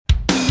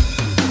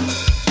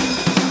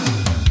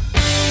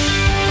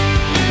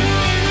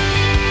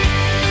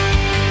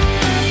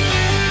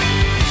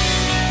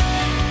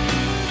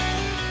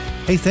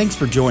Hey, thanks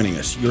for joining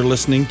us. You're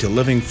listening to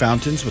Living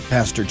Fountains with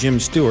Pastor Jim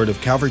Stewart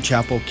of Calvary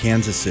Chapel,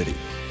 Kansas City.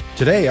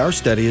 Today, our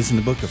study is in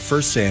the book of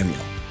 1 Samuel.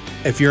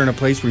 If you're in a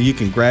place where you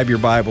can grab your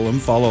Bible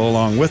and follow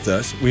along with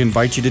us, we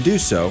invite you to do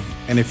so.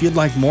 And if you'd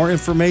like more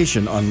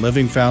information on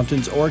Living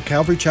Fountains or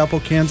Calvary Chapel,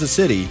 Kansas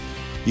City,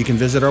 you can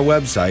visit our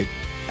website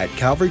at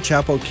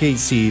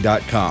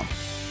calvarychapelkc.com.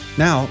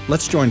 Now,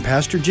 let's join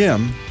Pastor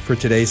Jim for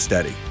today's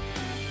study.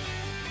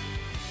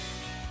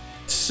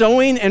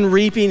 Sowing and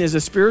reaping is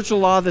a spiritual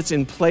law that's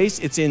in place,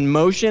 it's in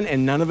motion,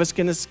 and none of us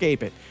can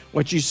escape it.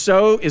 What you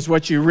sow is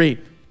what you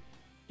reap.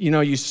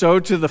 You sow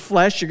to the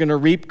flesh, you're going to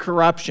reap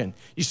corruption.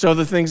 You sow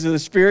the things of the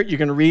Spirit, you're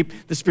going to reap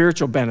the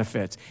spiritual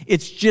benefits.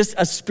 It's just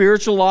a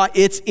spiritual law.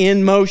 It's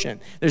in motion.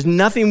 There's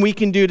nothing we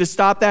can do to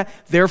stop that.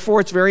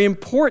 Therefore, it's very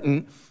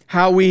important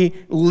how we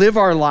live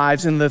our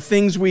lives and the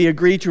things we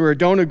agree to or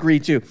don't agree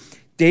to.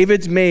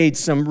 David's made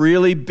some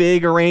really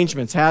big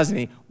arrangements, hasn't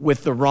he,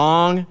 with the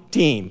wrong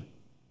team.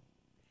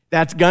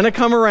 That's going to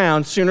come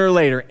around sooner or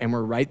later, and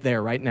we're right there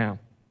right now.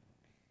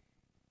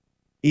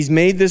 He's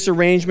made this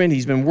arrangement.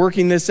 He's been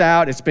working this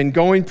out. It's been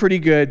going pretty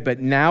good, but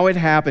now it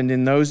happened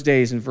in those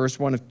days, in verse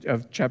 1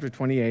 of chapter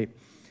 28.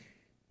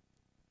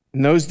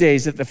 In those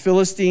days that the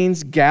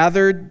Philistines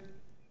gathered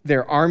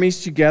their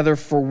armies together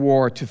for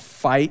war to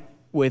fight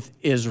with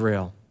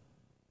Israel.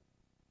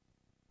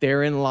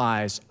 Therein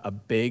lies a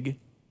big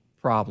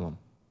problem.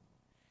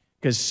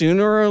 Because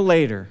sooner or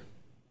later,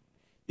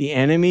 the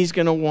enemy's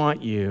going to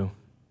want you,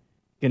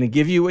 going to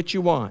give you what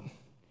you want,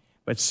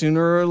 but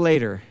sooner or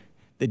later,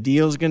 the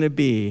deal's going to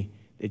be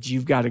that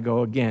you've got to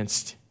go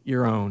against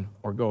your own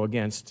or go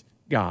against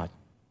God.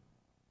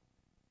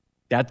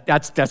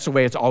 That's the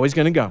way it's always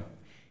going to go.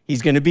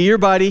 He's going to be your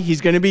buddy. He's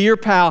going to be your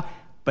pal,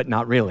 but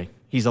not really.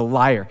 He's a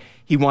liar.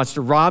 He wants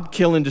to rob,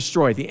 kill, and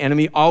destroy. The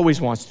enemy always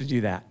wants to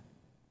do that.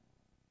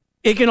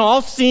 It can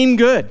all seem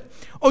good.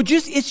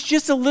 It's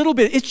just a little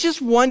bit. It's just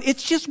one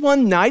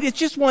night. It's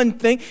just one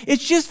thing.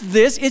 It's just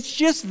this. It's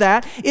just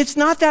that. It's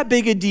not that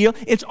big a deal.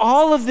 It's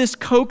all of this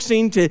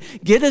coaxing to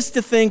get us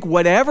to think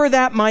whatever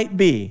that might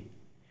be.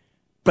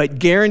 But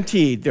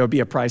guaranteed there'll be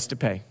a price to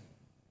pay.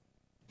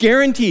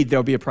 Guaranteed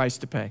there'll be a price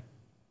to pay.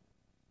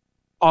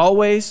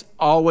 Always,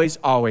 always,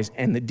 always.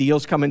 And the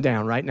deal's coming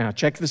down right now.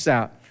 Check this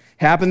out.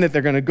 Happened that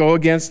they're going to go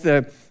against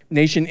the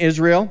nation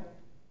Israel.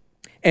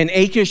 And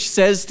Achish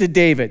says to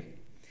David,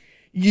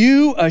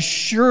 "You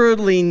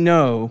assuredly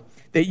know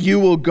that you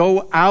will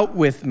go out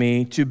with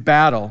me to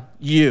battle,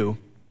 you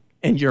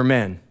and your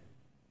men."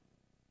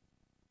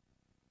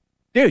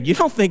 Dude, you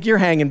don't think you're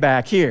hanging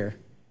back here,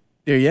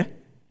 do you?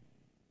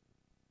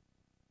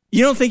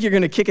 You don't think you're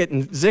going to kick it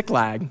in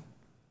Ziklag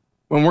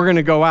when we're going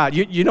to go out.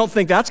 You don't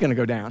think that's going to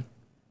go down.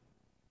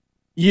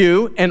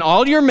 You and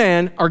all your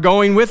men are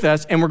going with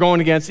us, and we're going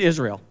against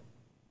Israel.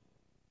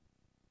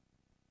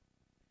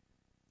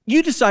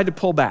 You decide to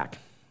pull back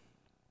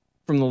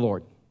from the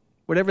Lord.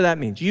 Whatever that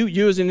means.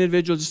 You as an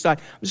individual decide,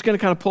 I'm just going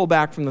to kind of pull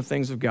back from the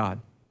things of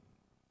God.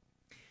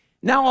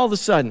 Now all of a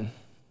sudden,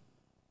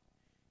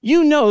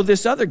 you know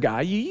this other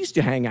guy, you used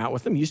to hang out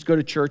with him, you used to go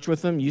to church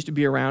with him, you used to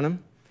be around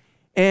him,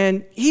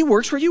 and he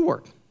works where you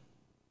work.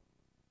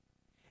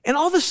 And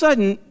all of a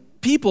sudden,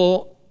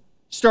 people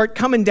start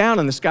coming down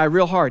on this guy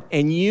real hard,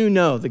 and you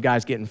know the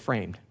guy's getting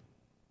framed.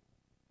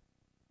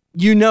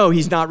 You know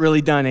he's not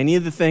really done any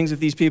of the things that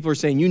these people are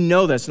saying. You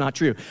know that's not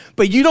true.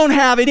 But you don't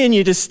have it in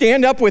you to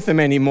stand up with him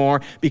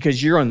anymore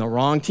because you're on the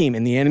wrong team,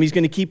 and the enemy's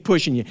going to keep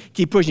pushing you.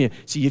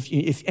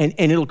 See, and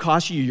it'll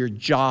cost you your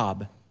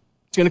job.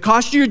 It's going to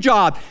cost you your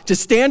job to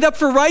stand up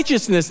for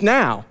righteousness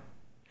now.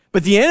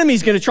 But the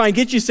enemy's going to try and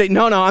get you to say,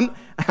 no,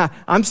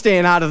 I'm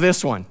staying out of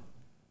this one.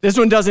 This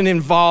one doesn't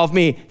involve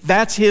me.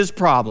 That's his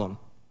problem.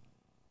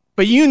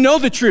 But you know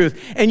the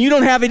truth, and you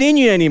don't have it in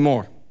you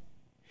anymore.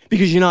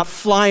 Because you're not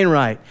flying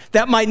right.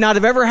 That might not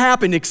have ever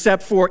happened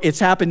except for it's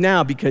happened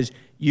now because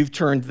you've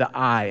turned the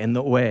eye and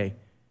the way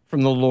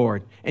from the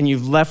Lord. And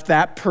you've left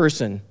that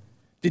person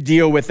to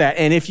deal with that.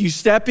 And if you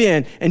step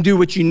in and do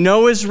what you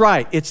know is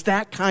right, it's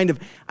that kind of,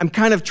 I'm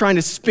kind of trying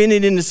to spin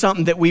it into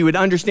something that we would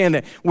understand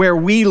that where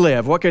we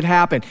live, what could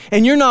happen.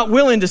 And you're not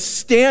willing to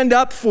stand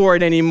up for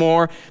it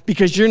anymore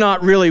because you're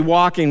not really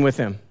walking with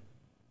him.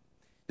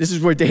 This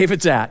is where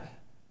David's at.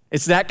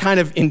 It's that kind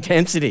of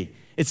intensity.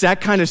 It's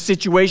that kind of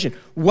situation.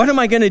 What am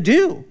I going to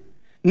do?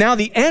 Now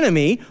the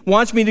enemy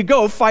wants me to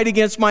go fight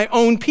against my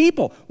own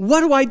people.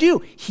 What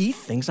do? He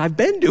thinks I've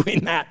been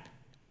doing that.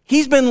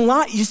 He's been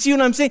lying. You see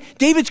what I'm saying?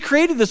 David's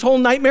created this whole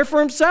nightmare for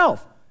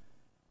himself.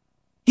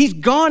 He's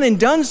gone and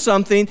done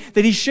something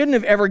that he shouldn't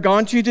have ever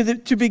gone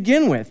to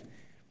begin with.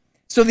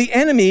 So the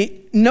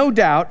enemy, no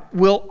doubt,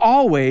 will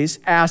always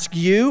ask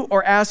you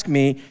or ask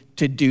me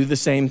to do the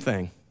same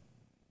thing.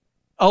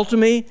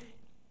 Ultimately,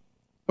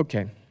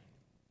 okay.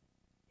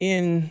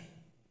 In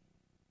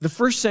the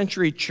first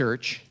century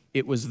church,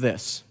 it was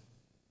this: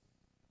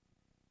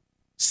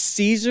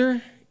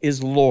 Caesar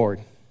is Lord.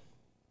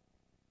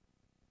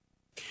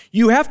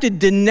 You have to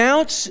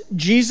denounce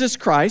Jesus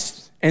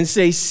Christ and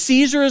say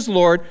Caesar is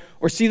Lord,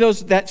 or see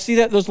those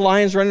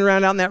lions running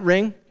around out in that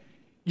ring?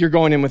 You're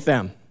going in with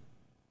them.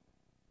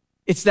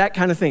 It's that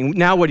kind of thing.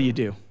 Now what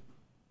do?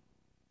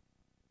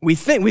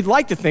 We'd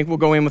like to think we'll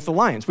go in with the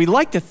lions. We'd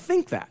like to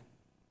think that.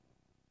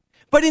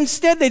 But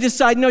instead they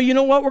decide, no, you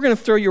know what? We're going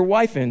to throw your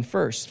wife in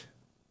first.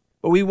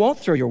 But we won't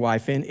throw your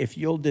wife in if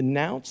you'll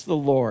denounce the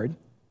Lord,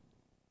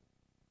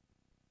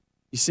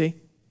 you see,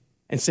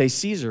 and say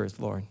Caesar is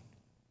Lord.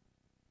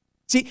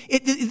 See,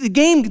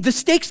 the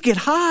stakes get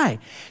high.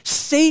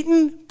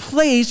 Satan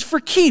plays for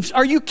keeps.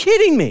 Are you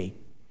kidding me?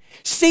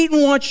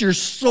 Satan wants your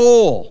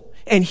soul,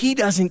 and he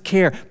doesn't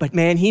care. But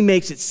man, he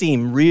makes it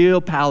seem real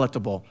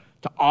palatable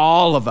to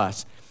all of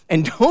us.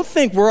 And don't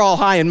think we're all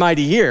high and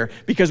mighty here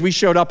because we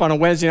showed up on a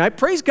Wednesday night.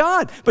 Praise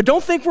God. But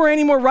don't think we're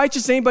any more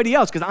righteous than anybody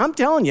else, because I'm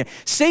telling you,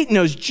 Satan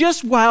knows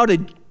just how to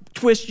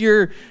twist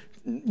your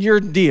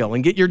deal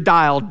and get your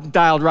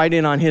dialed right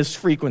in on his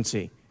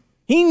frequency.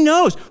 He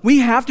knows we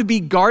have to be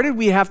guarded.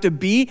 We have to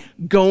be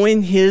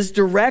going his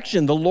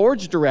direction, the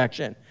Lord's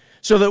direction,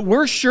 so that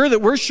we're sure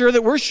that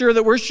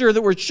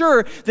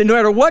no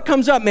matter what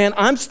comes up, man,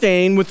 I'm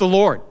staying with the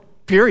Lord,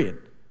 period.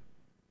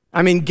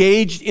 I'm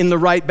engaged in the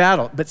right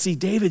battle. But see,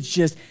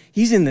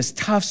 he's in this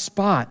tough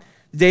spot.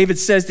 David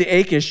says to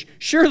Achish,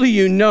 surely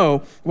you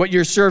know what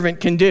your servant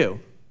can do.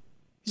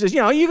 He says,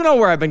 you know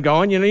where I've been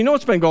going. You know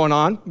what's been going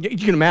on. You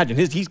can imagine,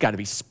 he's got to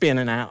be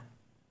spinning out.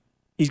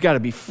 He's got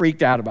to be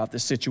freaked out about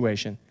this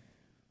situation.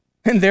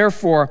 And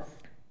therefore,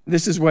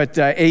 this is what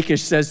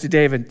Achish says to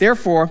David.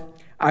 Therefore,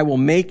 I will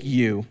make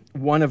you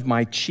one of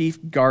my chief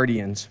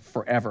guardians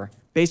forever.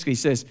 Basically, he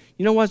says,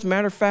 you know what, as a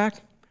matter of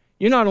fact,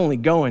 you're not only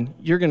going,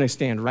 you're going to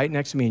stand right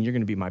next to me and you're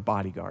going to be my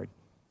bodyguard.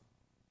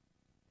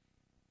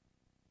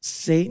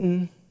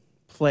 Satan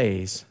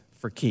plays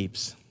for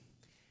keeps.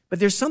 But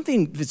there's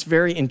something that's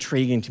very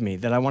intriguing to me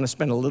that I want to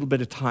spend a little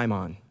bit of time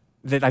on,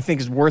 that I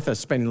think is worth us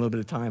spending a little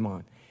bit of time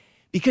on.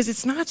 Because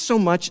it's not so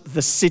much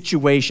the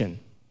situation,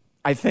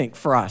 I think,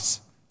 for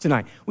us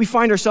tonight. We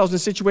find ourselves in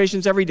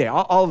situations every day.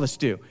 All of us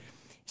do.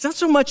 It's not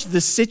so much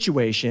the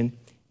situation,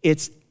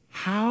 it's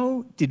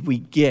how did we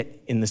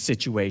get in the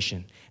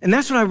situation? And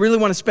that's what I really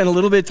want to spend a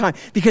little bit of time,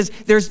 because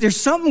there's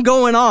something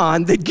going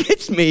on that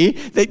gets me,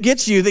 that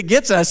gets you, that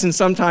gets us in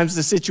sometimes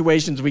the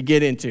situations we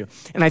get into.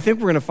 And I think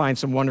we're going to find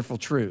some wonderful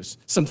truths,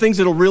 some things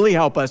that'll really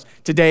help us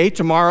today,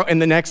 tomorrow,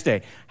 and the next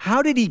day.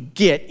 How did he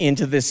get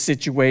into this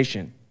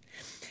situation?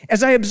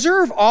 As I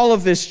observe all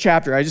of this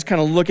chapter, I just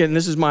kind of look at, and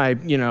this is my,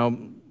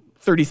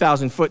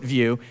 30,000-foot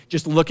view,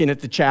 just looking at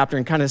the chapter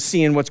and kind of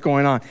seeing what's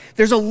going on.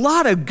 There's a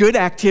lot of good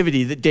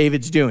activity that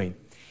David's doing.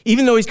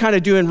 Even though he's kind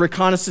of doing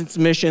reconnaissance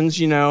missions,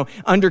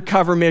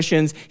 undercover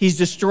missions, he's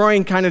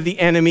destroying kind of the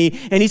enemy,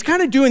 and he's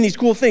kind of doing these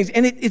cool things.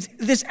 And it's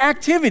this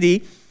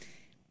activity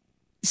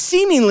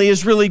seemingly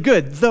is really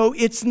good, though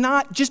it's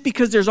not, just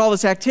because there's all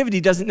this activity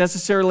doesn't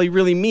necessarily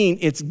really mean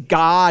it's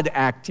God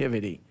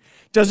activity.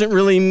 Doesn't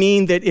really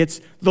mean that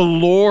it's the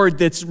Lord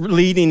that's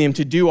leading him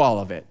to do all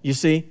of it, you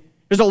see?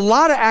 There's a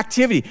lot of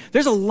activity.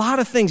 There's a lot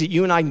of things that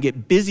you and I can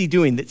get busy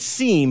doing that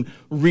seem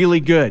really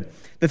good.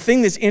 The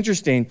thing that's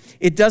interesting,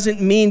 it doesn't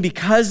mean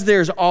because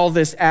there's all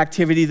this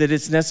activity that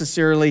it's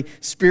necessarily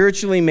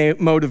spiritually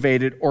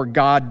motivated or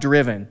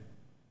God-driven.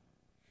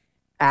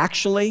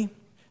 Actually,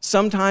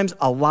 sometimes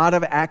a lot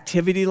of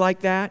activity like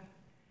that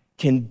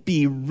can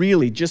be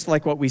really, just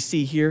like what we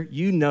see here,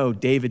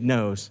 David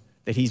knows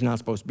that he's not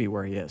supposed to be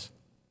where he is.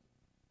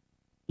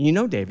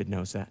 David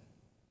knows that.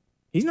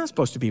 He's not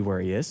supposed to be where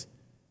he is.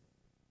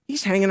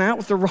 He's hanging out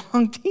with the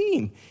wrong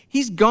team.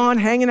 He's gone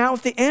hanging out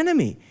with the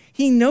enemy.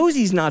 He knows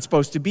he's not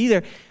supposed to be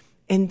there.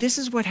 And this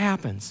is what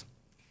happens.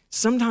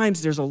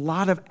 Sometimes there's a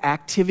lot of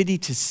activity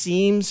to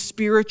seem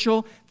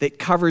spiritual that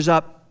covers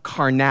up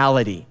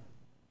carnality.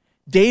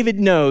 David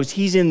knows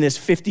he's in this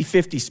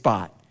 50-50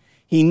 spot.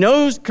 He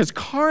knows, because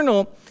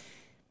carnal,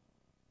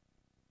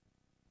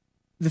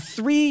 the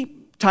three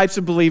types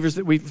of believers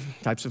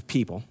types of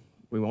people,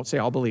 we won't say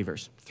all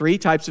believers, three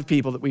types of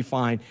people that we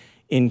find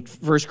in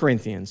 1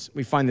 Corinthians.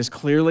 We find this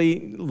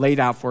clearly laid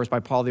out for us by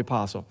Paul the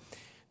Apostle.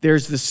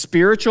 There's the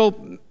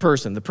spiritual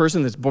person, the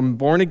person that's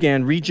born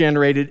again,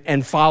 regenerated,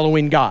 and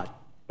following God,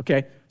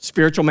 okay?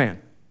 Spiritual man,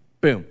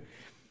 boom.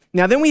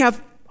 Now then we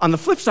have, on the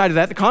flip side of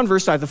that, the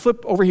converse side, the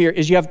flip over here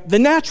is you have the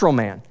natural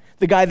man,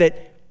 the guy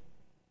that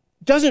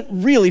doesn't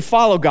really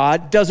follow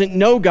God, doesn't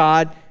know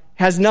God,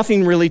 has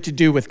nothing really to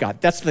do with God.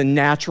 That's the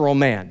natural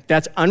man.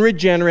 That's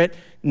unregenerate,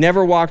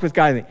 never walked with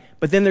God.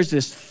 But then there's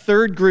this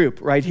third group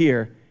right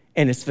here,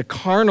 and it's the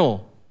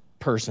carnal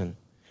person,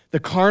 the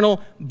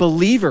carnal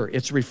believer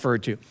it's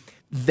referred to.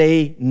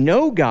 They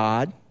know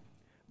God,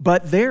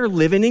 but they're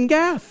living in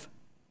Gath.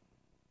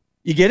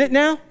 You get it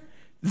now?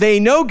 They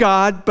know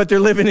God, but they're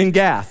living in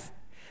Gath.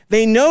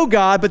 They know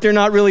God, but they're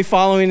not really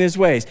following his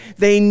ways.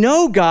 They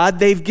know God,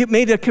 they've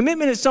made a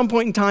commitment at some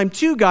point in time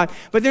to God,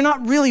 but they're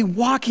not really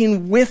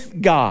walking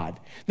with God.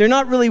 They're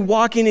not really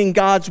walking in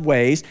God's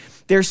ways.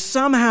 They're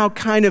somehow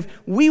kind of,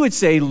 we would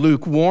say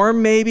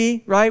lukewarm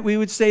maybe, right? We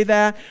would say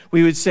that.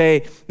 We would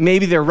say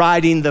maybe they're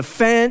riding the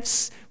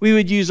fence. We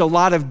would use a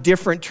lot of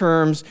different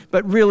terms,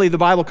 but really the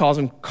Bible calls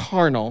them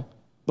carnal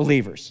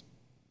believers.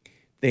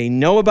 They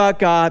know about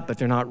God, but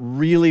they're not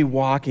really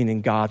walking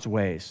in God's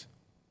ways.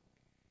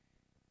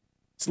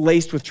 It's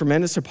laced with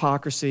tremendous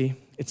hypocrisy.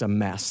 It's a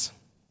mess.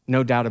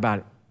 No doubt about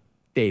it.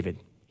 David,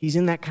 he's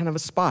in that kind of a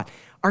spot.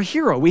 Our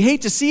hero, we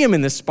hate to see him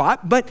in this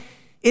spot, but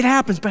it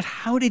happens. But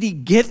how did he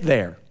get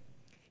there?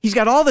 He's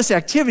got all this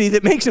activity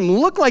that makes him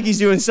look like he's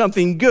doing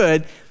something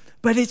good,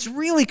 but it's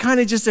really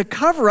kind of just a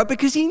cover-up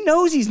because he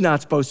knows he's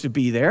not supposed to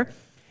be there.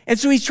 And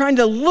so he's trying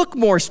to look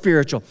more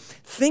spiritual.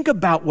 Think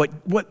about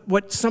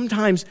what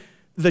sometimes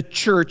the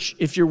church,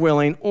 if you're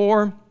willing,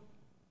 or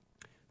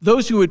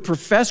those who would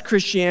profess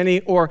Christianity,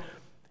 or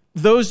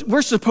those,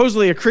 we're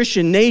supposedly a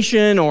Christian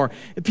nation, or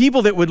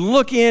people that would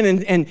look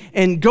in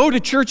and go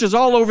to churches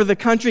all over the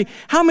country.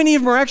 How many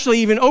of them are actually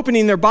even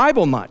opening their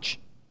Bible much?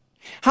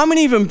 How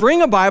many of them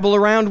bring a Bible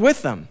around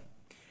with them?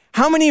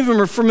 How many of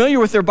them are familiar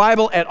with their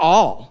Bible at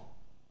all?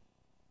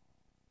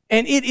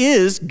 And it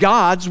is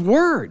God's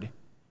Word.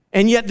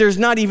 And yet there's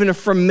not even a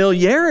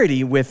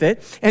familiarity with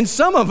it. And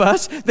some of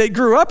us that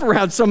grew up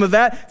around some of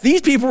that,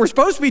 these people were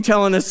supposed to be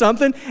telling us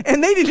something,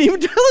 and they didn't even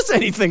tell us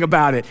anything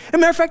about it. As a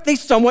matter of fact, they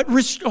somewhat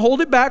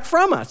hold it back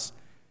from us.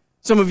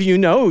 Some of you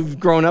know who've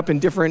grown up in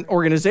different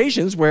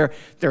organizations where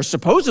they're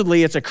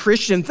supposedly it's a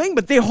Christian thing,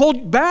 but they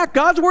hold back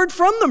God's Word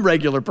from the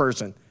regular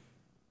person.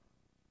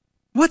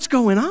 What's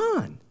going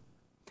on?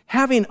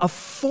 Having a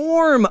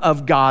form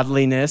of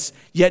godliness,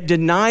 yet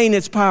denying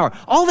its power.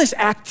 All this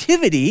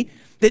activity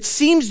that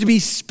seems to be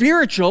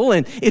spiritual,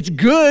 and it's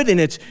good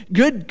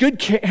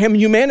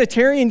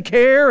humanitarian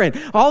care, and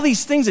all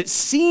these things that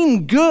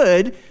seem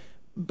good,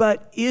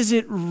 but is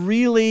it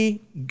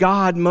really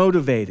God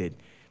motivated?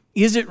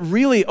 Is it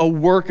really a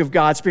work of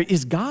God's Spirit?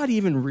 Is God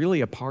even really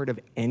a part of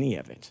any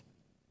of it?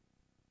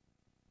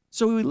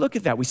 So we look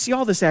at that. We see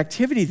all this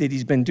activity that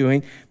he's been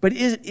doing, but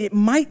it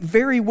might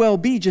very well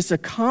be just a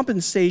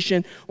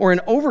compensation or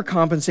an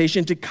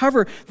overcompensation to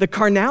cover the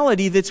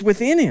carnality that's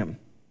within him.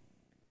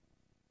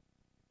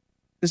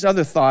 This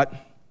other thought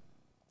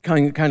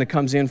kind of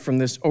comes in from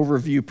this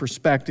overview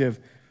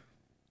perspective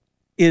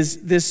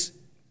is this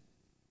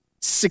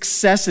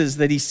successes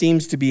that he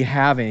seems to be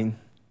having.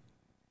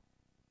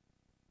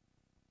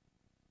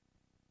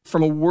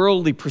 From a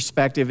worldly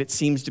perspective, it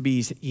seems to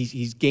be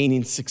he's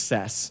gaining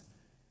success.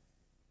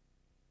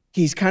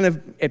 He's kind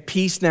of at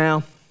peace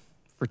now,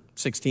 for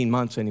 16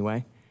 months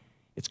anyway.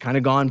 It's kind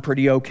of gone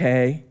pretty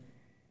okay.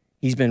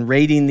 He's been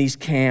raiding these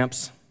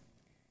camps,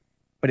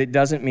 but it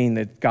doesn't mean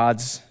that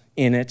God's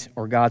in it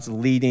or God's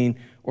leading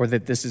or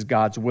that this is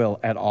God's will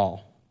at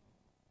all.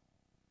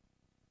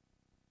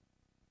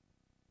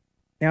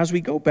 Now, as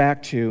we go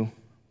back to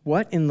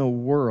what in the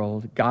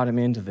world got him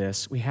into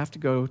this, we have to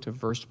go to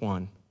verse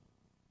 1.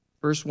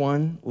 Verse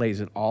 1 lays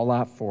it all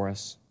out for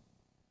us.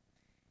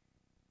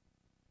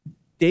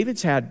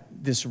 David's had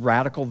this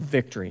radical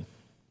victory.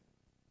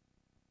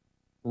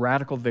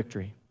 Radical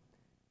victory.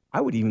 I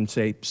would even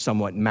say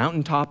somewhat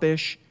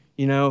mountaintop-ish.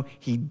 You know,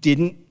 he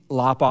didn't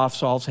lop off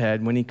Saul's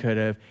head when he could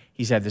have.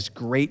 He's had this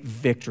great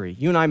victory.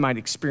 You and I might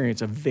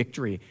experience a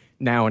victory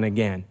now and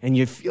again. And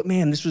you feel,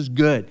 man, this was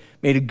good.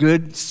 Made a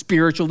good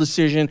spiritual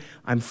decision.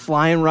 I'm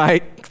flying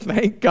right.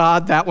 Thank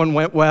God that one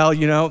went well.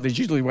 You know, that's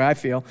usually the way I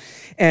feel.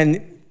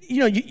 And, you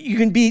know, you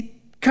can be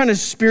kind of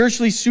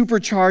spiritually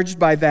supercharged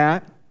by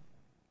that.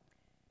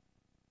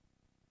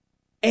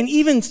 And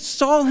even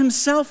Saul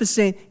himself is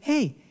saying,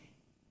 hey,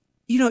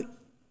 you know,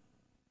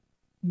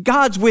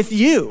 God's with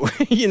you.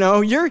 You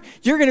know, you're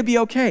going to be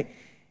okay.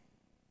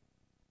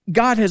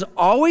 God has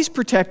always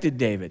protected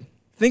David.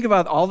 Think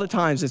about all the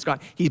times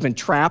he's been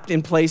trapped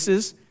in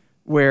places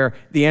where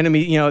the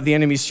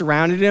enemy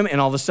surrounded him, and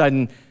all of a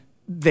sudden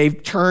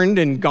they've turned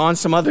and gone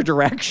some other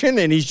direction,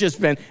 and he's just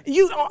been,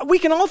 we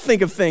can all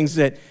think of things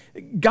that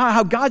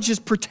how God's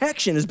just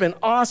protection has been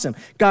awesome.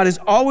 God has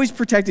always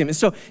protected him. And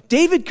so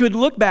David could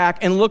look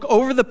back and look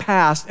over the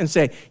past and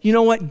say, you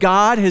know what?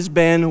 God has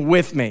been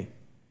with me.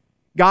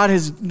 God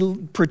has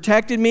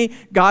protected me.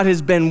 God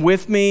has been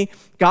with me.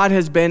 God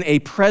has been a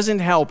present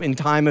help in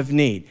time of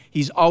need.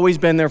 He's always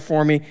been there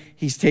for me.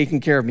 He's taken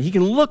care of me. He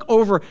can look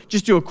over,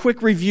 just do a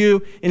quick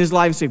review in his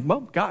life and say,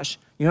 well, gosh,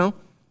 you know,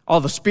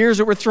 all the spears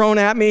that were thrown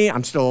at me,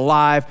 I'm still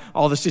alive.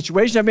 All the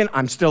situations I've been,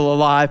 I'm still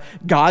alive.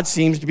 God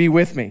seems to be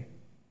with me.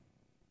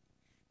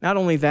 Not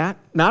only that,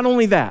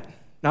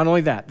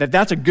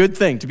 that's a good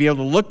thing to be able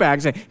to look back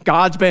and say,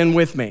 God's been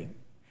with me.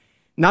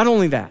 Not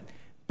only that,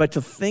 but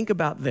to think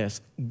about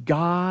this,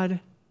 God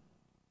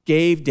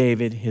gave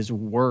David his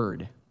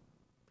word.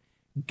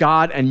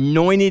 God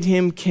anointed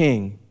him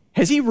king.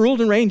 Has he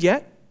ruled and reigned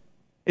yet?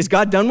 Is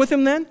God done with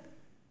him then?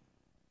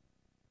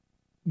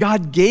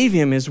 God gave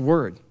him his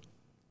word.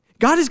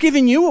 God has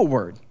given you a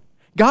word.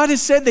 God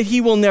has said that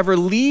he will never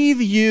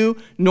leave you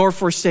nor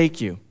forsake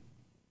you.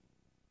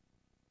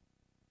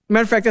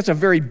 Matter of fact, that's a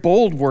very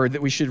bold word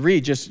that we should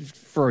read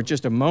for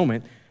a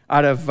moment.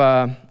 Out of,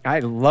 I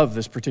love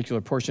this particular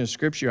portion of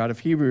Scripture, out of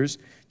Hebrews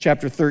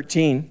chapter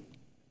 13.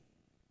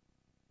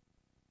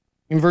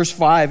 In verse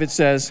 5, it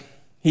says,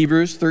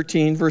 Hebrews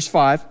 13, verse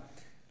 5,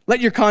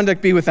 let your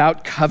conduct be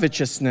without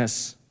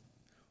covetousness,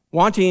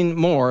 wanting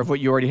more of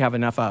what you already have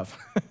enough of.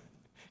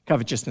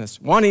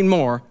 Covetousness, wanting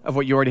more of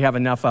what you already have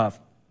enough of.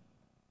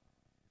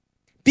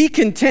 Be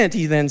content,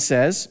 he then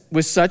says,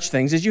 with such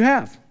things as you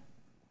have.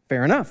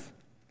 Fair enough.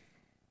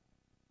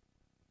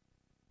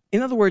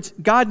 In other words,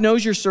 God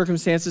knows your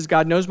circumstances.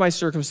 God knows my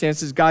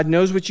circumstances. God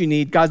knows what you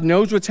need. God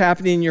knows what's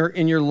happening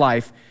in your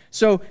life.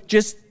 So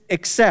just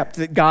accept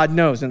that God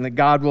knows and that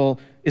God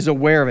is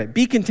aware of it.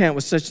 Be content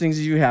with such things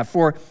as you have.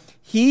 For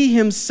he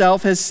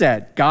himself has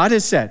said, God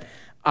has said,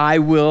 I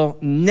will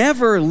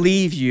never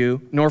leave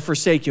you nor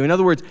forsake you. In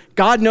other words,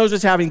 God knows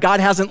what's happening. God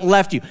hasn't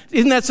left you.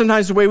 Isn't that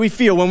sometimes the way we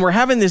feel? When we're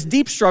having this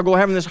deep struggle, we're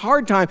having this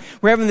hard time,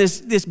 we're having this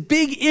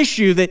big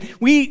issue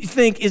that we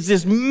think is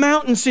this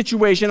mountain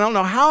situation. I don't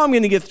know how I'm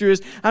going to get through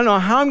this. I don't know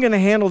how I'm going to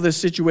handle this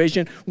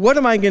situation. What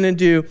am I going to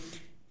do?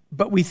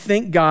 But we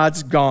think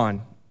God's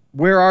gone.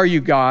 Where are you,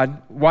 God?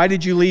 Why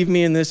did you leave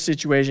me in this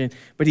situation?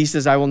 But he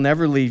says, I will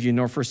never leave you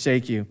nor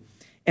forsake you.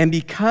 And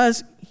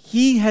because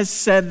he has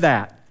said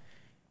that,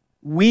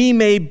 we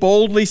may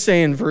boldly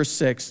say in verse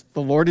 6,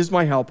 the Lord is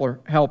my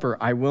helper.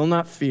 I will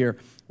not fear.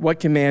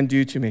 What can man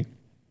do to me?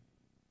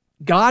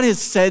 God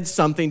has said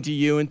something to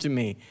you and to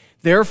me.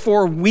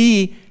 Therefore,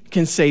 we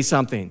can say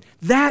something.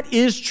 That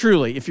is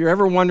truly, if you're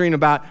ever wondering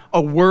about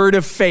a word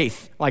of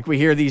faith, like we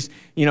hear these,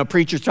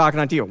 preachers talking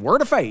on TV, a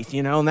word of faith,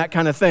 and that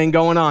kind of thing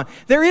going on.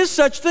 There is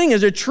such thing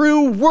as a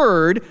true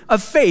word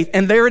of faith,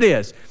 and there it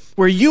is,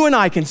 where you and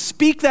I can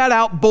speak that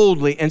out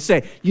boldly and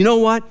say, you know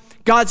what?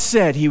 God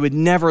said he would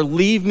never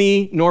leave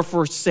me nor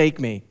forsake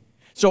me.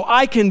 So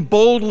I can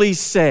boldly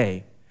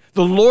say,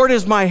 the Lord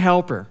is my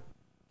helper.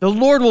 The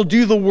Lord will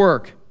do the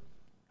work.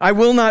 I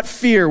will not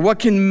fear. What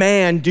can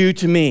man do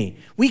to me?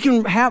 We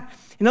can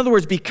have, in other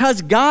words,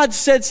 because God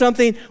said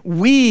something,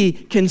 we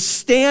can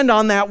stand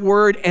on that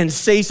word and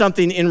say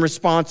something in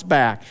response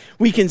back.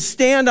 We can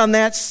stand on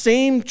that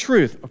same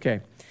truth.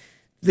 Okay,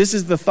 this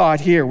is the thought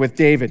here with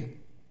David.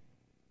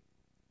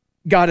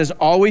 God has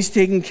always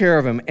taken care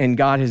of him, and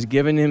God has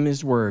given him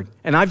his word.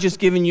 And I've just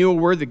given you a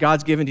word that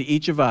God's given to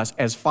each of us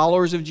as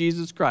followers of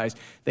Jesus Christ,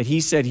 that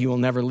he said he will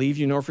never leave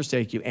you nor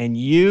forsake you. And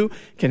you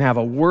can have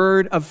a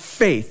word of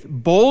faith,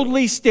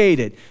 boldly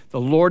stated,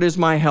 the Lord is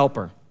my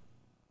helper.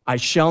 I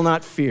shall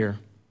not fear.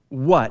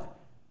 What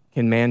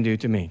can man do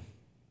to me?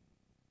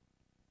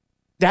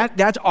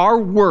 That's our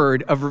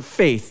word of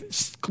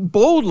faith,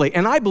 boldly.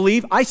 And I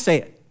believe I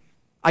say it.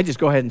 I just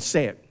go ahead and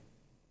say it.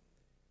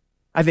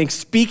 I think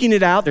speaking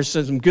it out, there's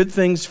some good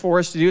things for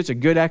us to do. It's a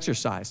good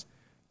exercise.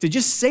 To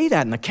just say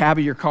that in the cab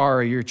of your car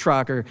or your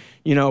truck or,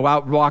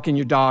 out walking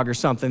your dog or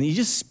something. You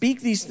just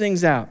speak these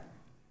things out.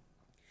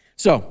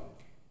 So,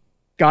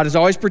 God has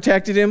always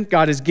protected him.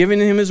 God has given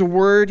him his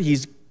word.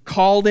 He's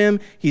called him.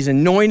 He's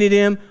anointed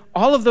him.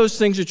 All of those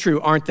things are true,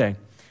 aren't they?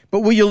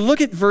 But will you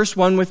look at verse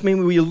 1 with me?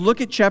 Will you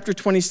look at chapter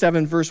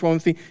 27, verse 1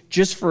 with me,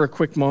 just for a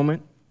quick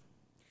moment?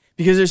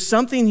 Because there's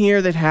something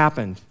here that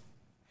happened.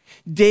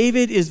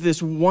 David is this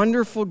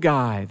wonderful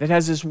guy that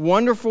has this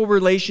wonderful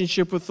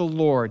relationship with the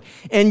Lord.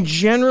 And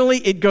generally,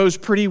 it goes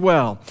pretty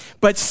well.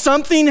 But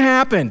something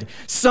happened.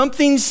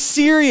 Something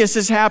serious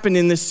has happened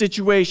in this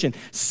situation.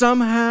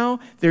 Somehow,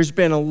 there's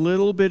been a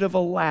little bit of a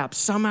lapse.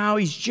 Somehow,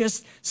 he's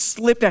just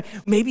slipped out.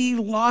 Maybe he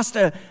lost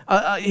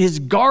his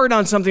guard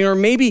on something, or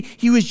maybe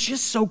he was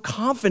just so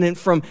confident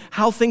from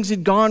how things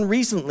had gone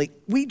recently.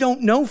 We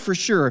don't know for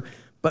sure.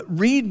 But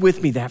read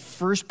with me that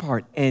first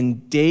part.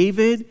 And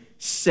David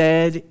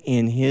said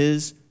in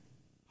his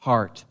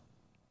heart.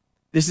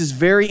 This is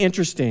very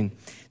interesting.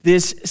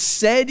 This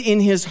said in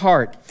his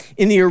heart.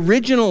 In the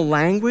original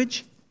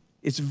language,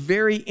 it's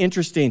very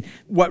interesting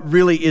what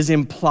really is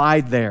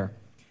implied there.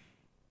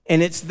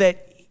 And it's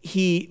that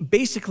he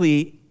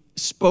basically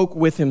spoke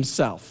with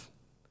himself,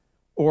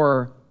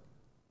 or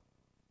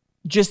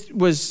just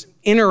was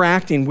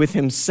interacting with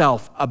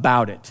himself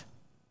about it,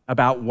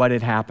 about what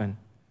had happened.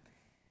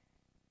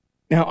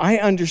 Now, I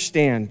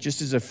understand,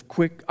 just as a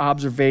quick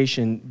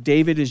observation,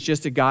 David is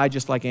just a guy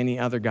just like any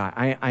other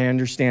guy. I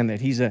understand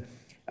that. He's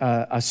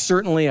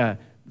certainly a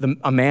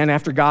man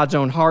after God's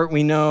own heart,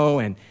 we know,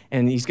 and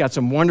he's got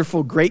some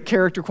wonderful, great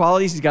character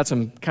qualities. He's got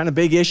some kind of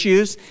big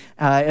issues,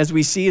 as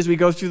we see as we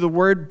go through the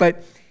Word.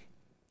 But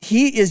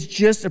he is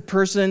just a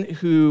person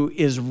who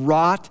is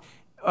wrought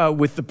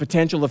with the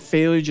potential of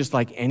failure just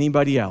like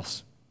anybody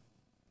else.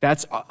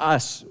 That's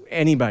us,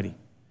 anybody.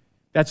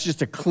 That's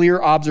just a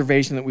clear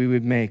observation that we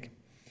would make.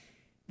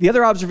 The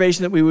other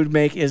observation that we would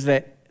make is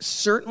that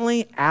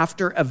certainly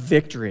after a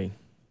victory,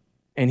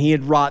 and he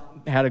had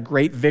had a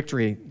great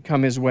victory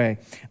come his way,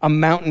 a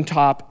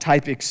mountaintop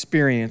type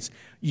experience,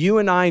 you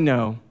and I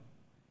know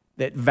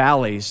that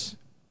valleys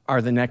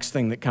are the next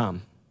thing that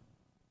come.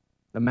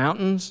 The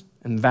mountains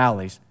and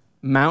valleys.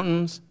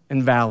 Mountains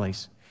and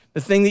valleys.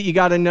 The thing that you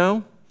got to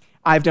know,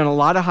 I've done a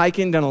lot of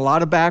hiking, done a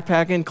lot of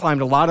backpacking, climbed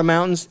a lot of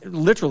mountains,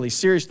 literally,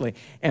 seriously.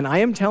 And I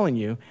am telling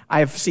you, I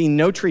have seen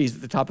no trees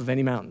at the top of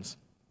any mountains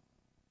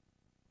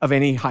of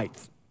any height,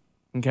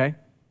 okay?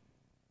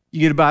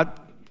 You get about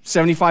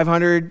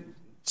 7,500,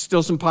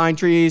 still some pine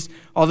trees.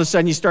 All of a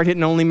sudden, you start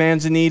hitting only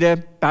manzanita,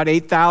 about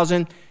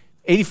 8,000.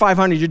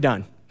 8,500, you're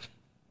done.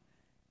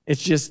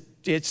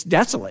 It's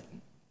desolate.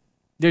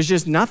 There's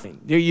just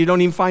nothing. You don't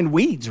even find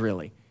weeds,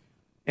 really.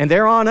 And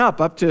they're on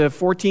up to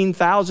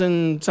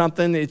 14,000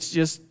 something. There's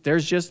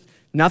just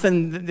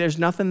nothing, there's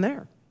nothing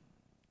there.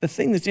 The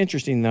thing that's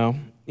interesting though,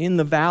 in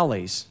the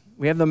valleys,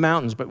 we have the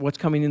mountains, but what's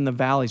coming in the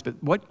valleys?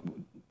 But what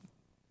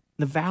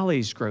the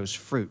valleys grows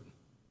fruit.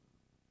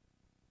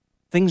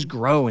 Things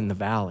grow in the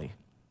valley.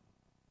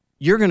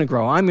 You're going to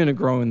grow, I'm going to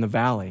grow in the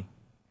valley.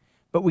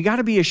 But we got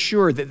to be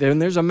assured that when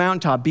there's a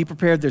mountaintop, be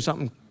prepared, there's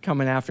something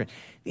coming after it.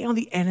 You know,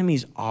 the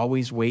enemy's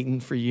always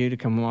waiting for you to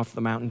come off the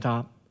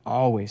mountaintop.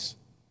 Always.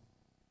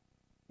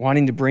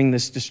 Wanting to bring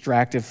this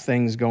distractive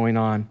things going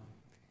on.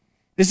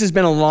 This has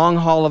been a long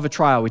haul of a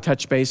trial. We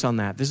touched base on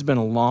that. This has been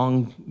a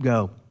long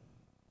go.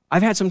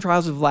 I've had some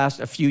trials that have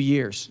lasted a few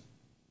years.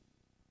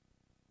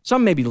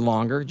 Some maybe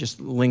longer,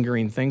 just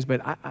lingering things, but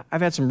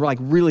I've had some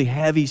really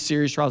heavy,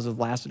 serious trials that have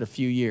lasted a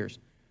few years.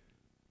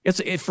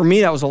 For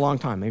me, that was a long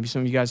time. Maybe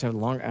some of you guys have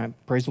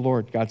praise the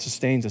Lord, God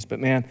sustains us. But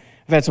man,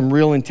 I've had some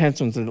real intense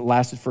ones that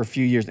lasted for a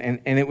few years,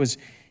 and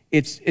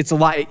it's a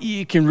lot.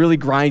 It can really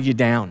grind you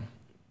down.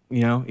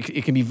 You know,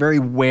 it can be very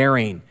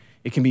wearing.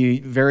 It can be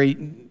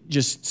very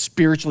just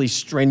spiritually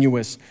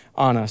strenuous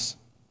on us.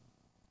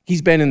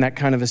 He's been in that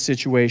kind of a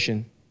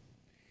situation.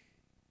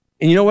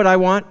 And you know what I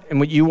want and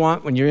what you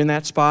want when you're in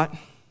that spot?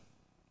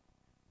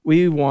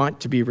 We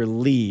want to be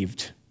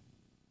relieved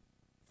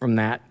from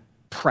that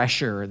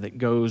pressure that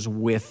goes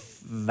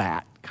with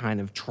that kind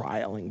of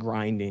trial and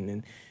grinding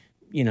and,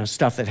 you know,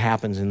 stuff that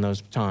happens in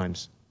those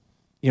times.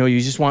 You know,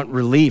 you just want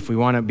relief. We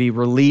want to be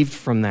relieved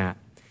from that.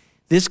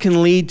 This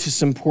can lead to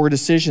some poor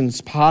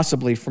decisions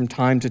possibly from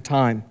time to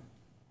time,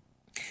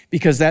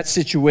 because that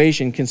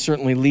situation can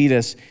certainly lead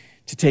us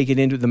to take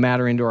the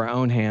matter into our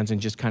own hands and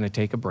just kind of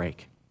take a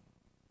break.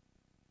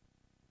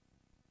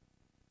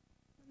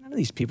 None of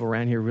these people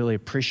around here really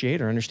appreciate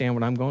or understand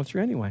what I'm going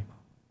through anyway.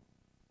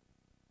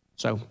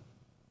 So,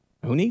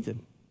 who needs it?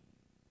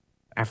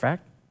 Matter of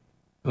fact,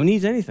 who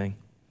needs anything?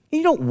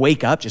 You don't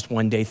wake up just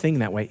one day thinking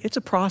that way. It's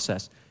a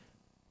process.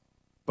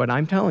 But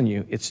I'm telling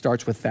you, it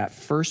starts with that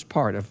first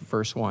part of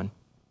verse 1.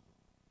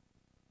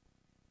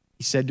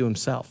 He said to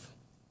himself.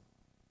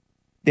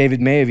 David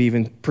may have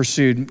even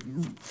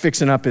pursued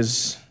fixing up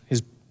his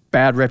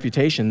bad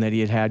reputation that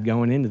he had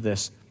going into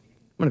this.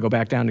 I'm going to go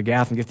back down to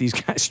Gath and get these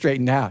guys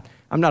straightened out.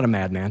 I'm not a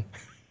madman.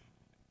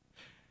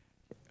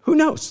 Who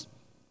knows?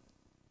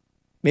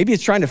 Maybe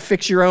it's trying to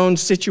fix your own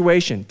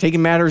situation,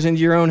 taking matters into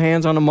your own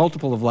hands on a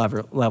multiple of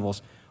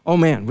levels. Oh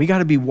man, we got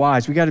to be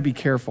wise. We got to be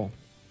careful.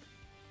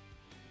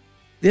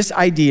 This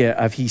idea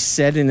of he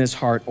said in his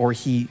heart, or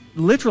he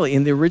literally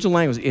in the original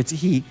language, it's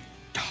he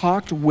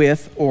talked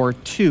with or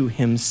to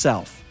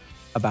himself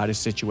about his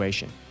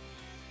situation.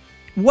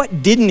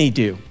 What didn't he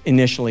do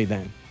initially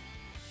then?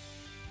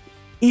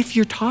 If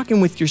you're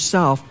talking with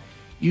yourself,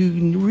 you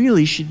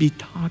really should be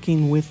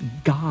talking with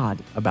God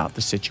about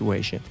the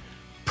situation.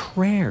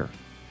 Prayer.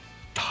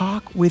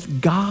 Talk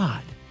with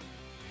God.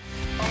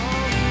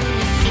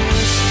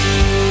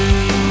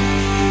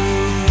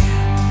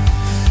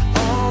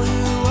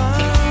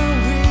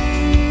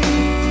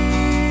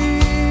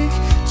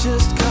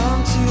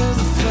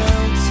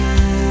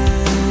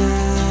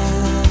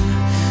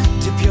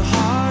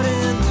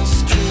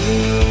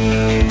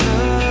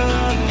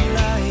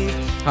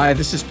 Hi,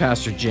 this is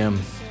Pastor Jim.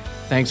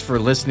 Thanks for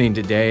listening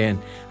today,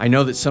 and I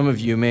know that some of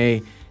you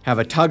may have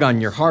a tug on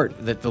your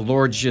heart that the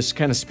Lord's just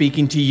kind of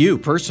speaking to you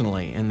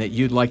personally, and that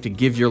you'd like to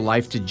give your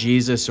life to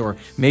Jesus, or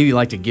maybe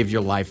like to give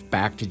your life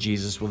back to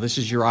Jesus. Well, this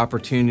is your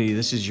opportunity.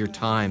 This is your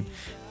time.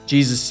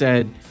 Jesus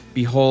said,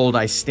 "Behold,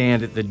 I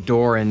stand at the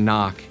door and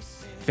knock.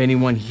 If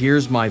anyone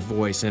hears my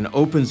voice and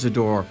opens the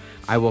door,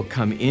 I will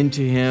come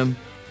into him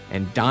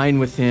and dine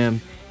with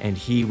him and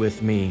he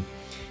with me."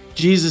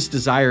 Jesus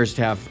desires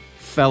to have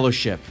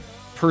fellowship,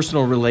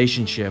 personal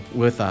relationship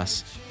with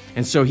us.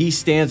 And so he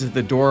stands at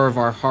the door of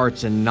our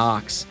hearts and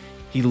knocks.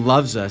 He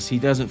loves us. He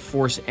doesn't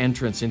force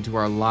entrance into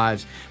our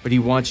lives, but he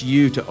wants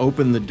you to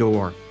open the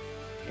door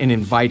and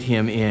invite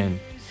him in.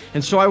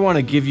 And so I want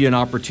to give you an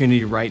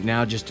opportunity right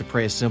now just to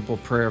pray a simple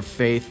prayer of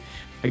faith.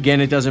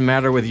 Again, it doesn't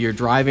matter whether you're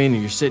driving or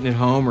you're sitting at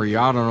home or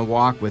you're out on a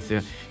walk with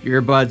the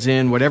earbuds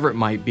in, whatever it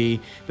might be,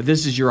 but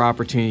this is your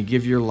opportunity to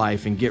give your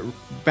life and get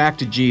back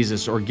to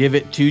Jesus, or give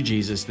it to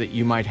Jesus, that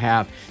you might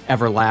have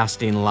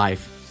everlasting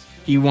life.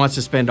 He wants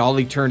to spend all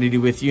eternity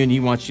with you, and he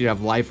wants you to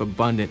have life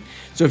abundant.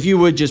 So if you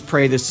would just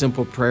pray this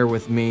simple prayer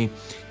with me.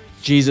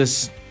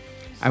 Jesus,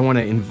 I want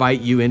to invite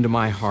you into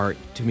my heart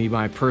to be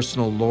my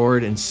personal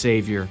Lord and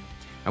Savior.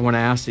 I want to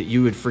ask that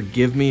you would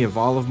forgive me of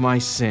all of my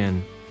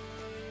sin.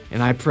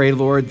 And I pray,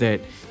 Lord,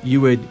 that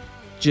you would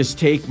just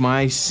take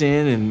my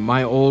sin and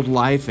my old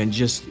life and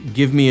just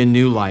give me a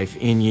new life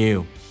in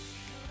you.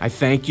 I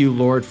thank you,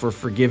 Lord, for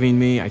forgiving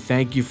me. I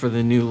thank you for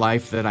the new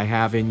life that I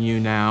have in you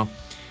now.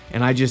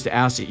 And I just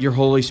ask that your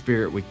Holy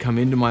Spirit would come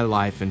into my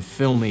life and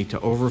fill me to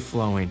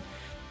overflowing,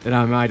 that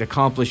I might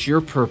accomplish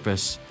your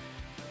purpose.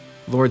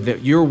 Lord,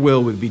 that your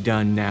will would be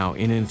done now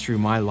in and through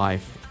my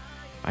life.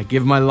 I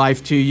give my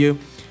life to you.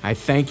 I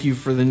thank you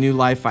for the new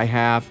life I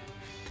have.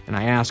 And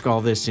I ask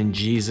all this in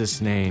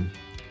Jesus' name.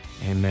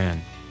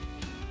 Amen.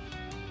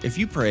 If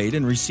you prayed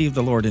and received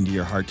the Lord into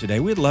your heart today,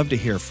 we'd love to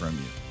hear from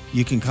you.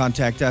 You can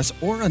contact us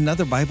or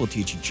another Bible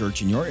teaching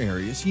church in your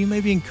area so you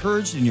may be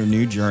encouraged in your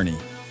new journey.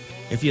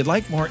 If you'd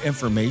like more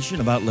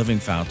information about Living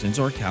Fountains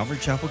or Calvary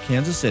Chapel,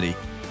 Kansas City,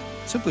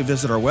 simply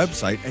visit our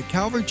website at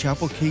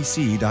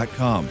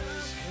calvarychapelkc.com.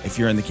 If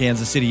you're in the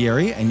Kansas City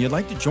area and you'd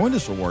like to join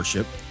us for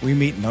worship, we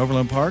meet in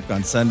Overland Park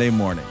on Sunday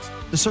mornings.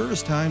 The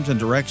service times and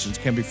directions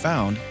can be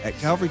found at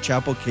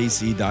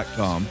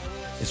calvarychapelkc.com.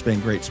 It's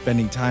been great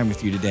spending time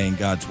with you today in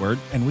God's Word,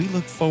 and we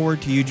look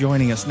forward to you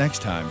joining us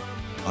next time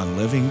on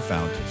Living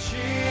Fountains.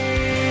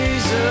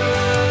 Jesus,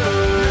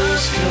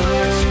 come.